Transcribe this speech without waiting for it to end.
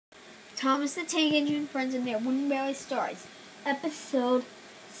Thomas the Tank Engine and Friends and Their Woodenberry Stars, Episode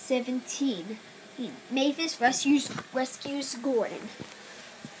 17. Mavis rescues Gordon.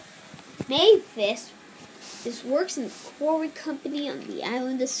 Mavis works in the quarry company on the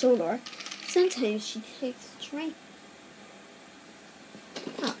island of Sodor. Sometimes she takes the train.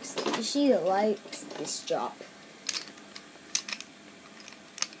 She likes this job.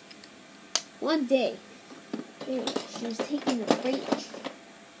 One day, she was taking a break.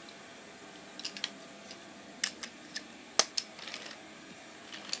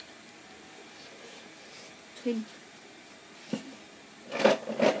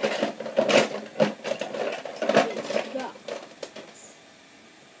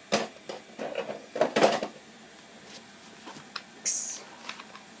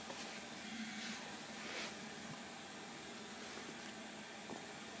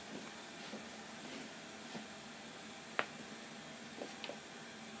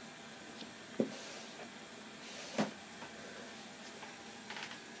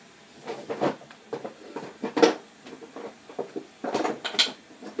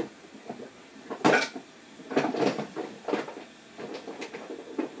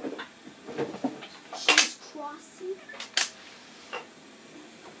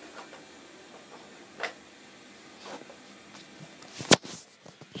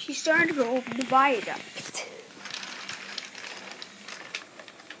 She started to go over the viaduct.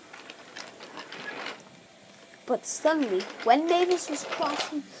 But suddenly, when Mavis was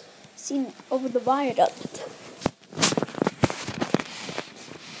crossing over the viaduct,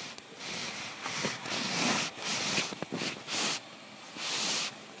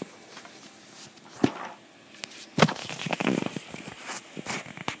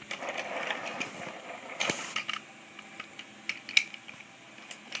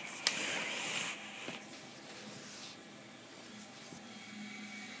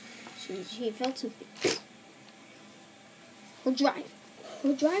 she felt something.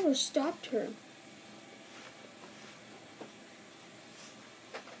 Her driver stopped her.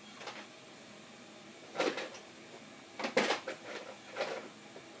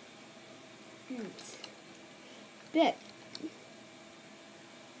 Bet.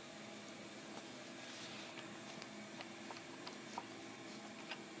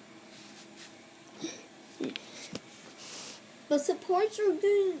 The supports are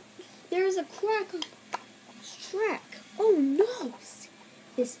good. There is a crack on the track. Oh no!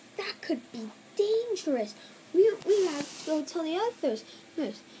 That could be dangerous. We have to go tell the others.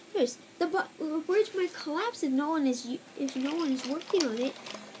 Nurse, the bridge might collapse if no one is working on it.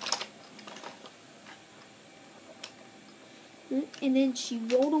 And then she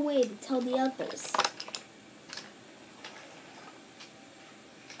rolled away to tell the others.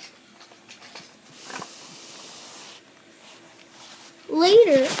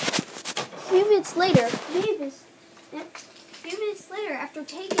 Later, a few minutes later, after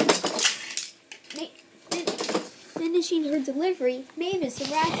finishing her delivery, Mavis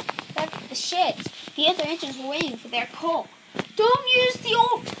arrived at the sheds. The other engines were waiting for their call. "Don't use the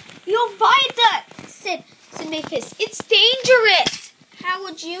old viaduct," said Mavis. "It's dangerous." "How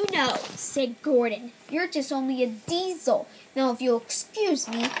would you know?" said Gordon. "You're just only a diesel. Now, if you'll excuse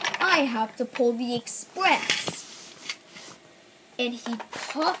me, I have to pull the express." And he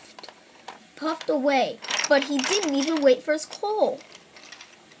puffed away, but he didn't even wait for his coal.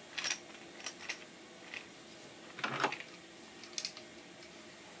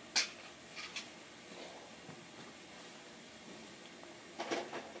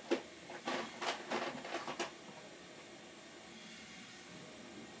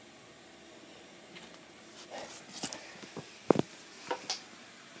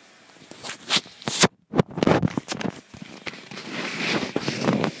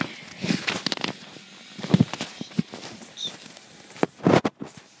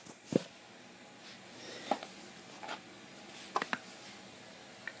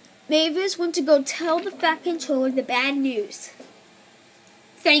 Mavis went to go tell the Fat Controller the bad news.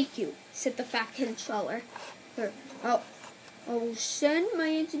 "Thank you," said the Fat Controller. "I'll send my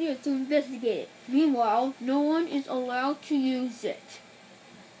engineer to investigate it. Meanwhile, no one is allowed to use it."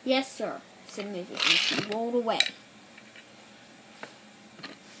 "Yes, sir," said Mavis, and she rolled away.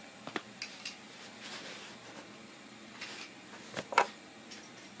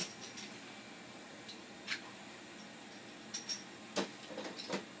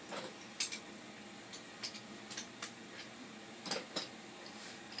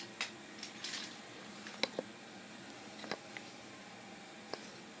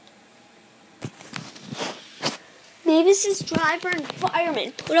 Mavis's driver and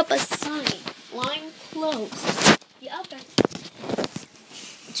fireman put up a sign, "Line closed." The others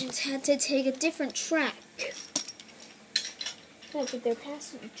engines had to take a different track. That's with their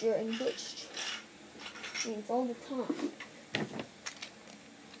passenger and which means all the time.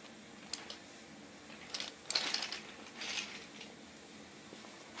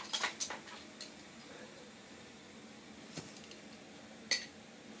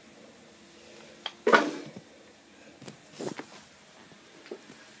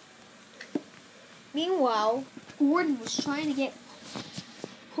 Meanwhile, Gordon was trying to get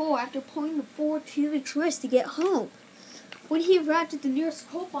coal after pulling the 4 cubic wrist to get home. When he arrived at the nearest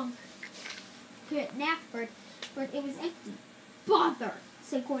coal bunker at Knackford, it was empty. "Bother,"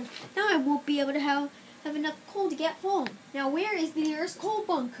 said Gordon. "Now I won't be able to have enough coal to get home. Now where is the nearest coal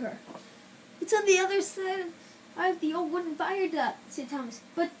bunker?" "It's on the other side of the old wooden viaduct," said Thomas.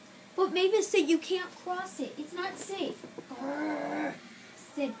 But Mavis said you can't cross it. It's not safe." "Grrr,"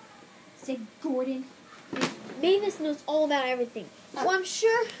 said Gordon. "Mavis knows all about everything." "Well, I'm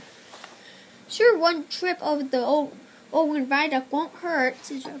sure one trip over the old wooden viaduct won't hurt,"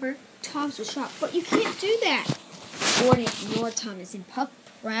 said Trevor. Thomas was shocked. "But you can't do that." Gordon ignored Thomas and puffed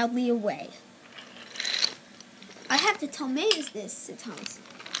proudly away. "I have to tell Mavis this," said Thomas.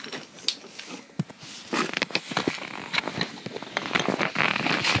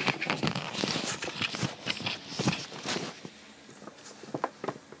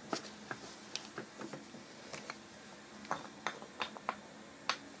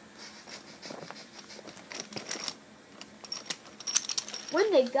 When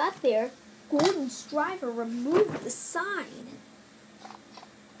they got there, Gordon's driver removed the sign.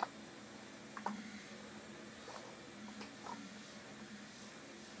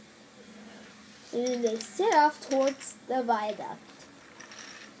 And then they set off towards the viaduct.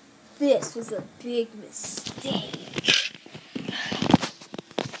 This was a big mistake.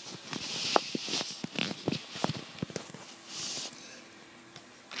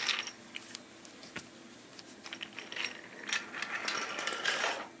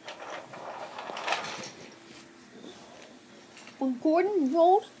 When Gordon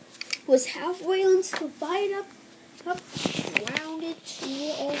was halfway onto the viaduct, grounded to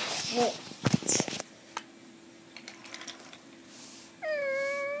a halt.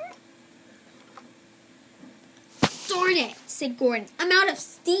 "Darn it," said Gordon. "I'm out of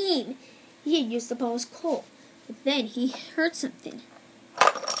steam." He had used up all his coal, but then he heard something.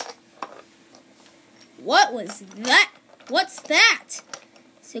 "What was that? What's that?"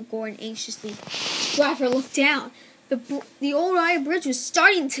 said Gordon anxiously. The driver looked down. The old iron bridge was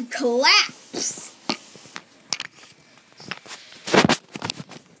starting to collapse.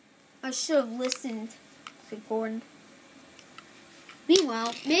 "I should have listened," said Gordon.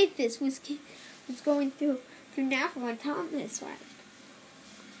 Meanwhile, Mavis was going through Napa when Thomas arrived.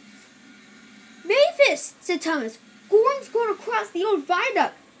 "Mavis," said Thomas, "Gordon's going across the old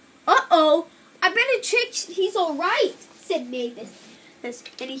viaduct." "Uh-oh, I better check he's all right," said Mavis,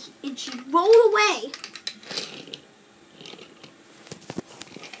 and she rolled away.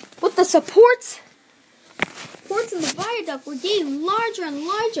 But the supports in the viaduct were getting larger and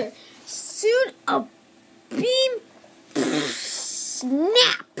larger. Soon a beam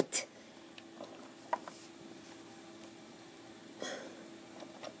snapped.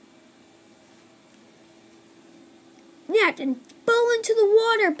 And fell into the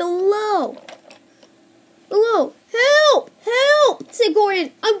water below. "Help! Help!" said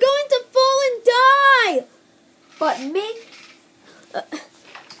Gordon. "I'm going to fall and die."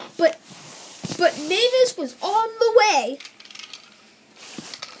 But Mavis was on the way.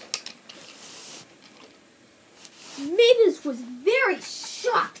 Mavis was very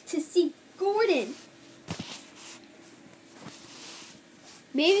shocked to see Gordon.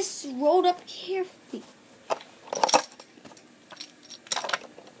 Mavis rolled up carefully.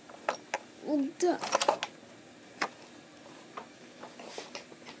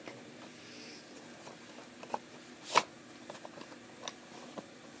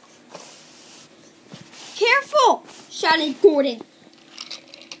 "Careful!" shouted Gordon.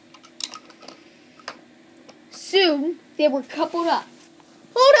 Soon they were coupled up.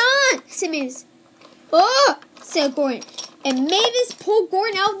 "Hold on," said Mavis. "Oh," said Gordon. And Mavis pulled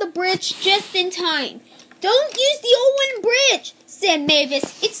Gordon out of the bridge just in time. "Don't use the old wooden bridge," said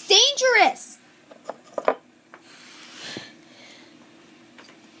Mavis. "It's dangerous."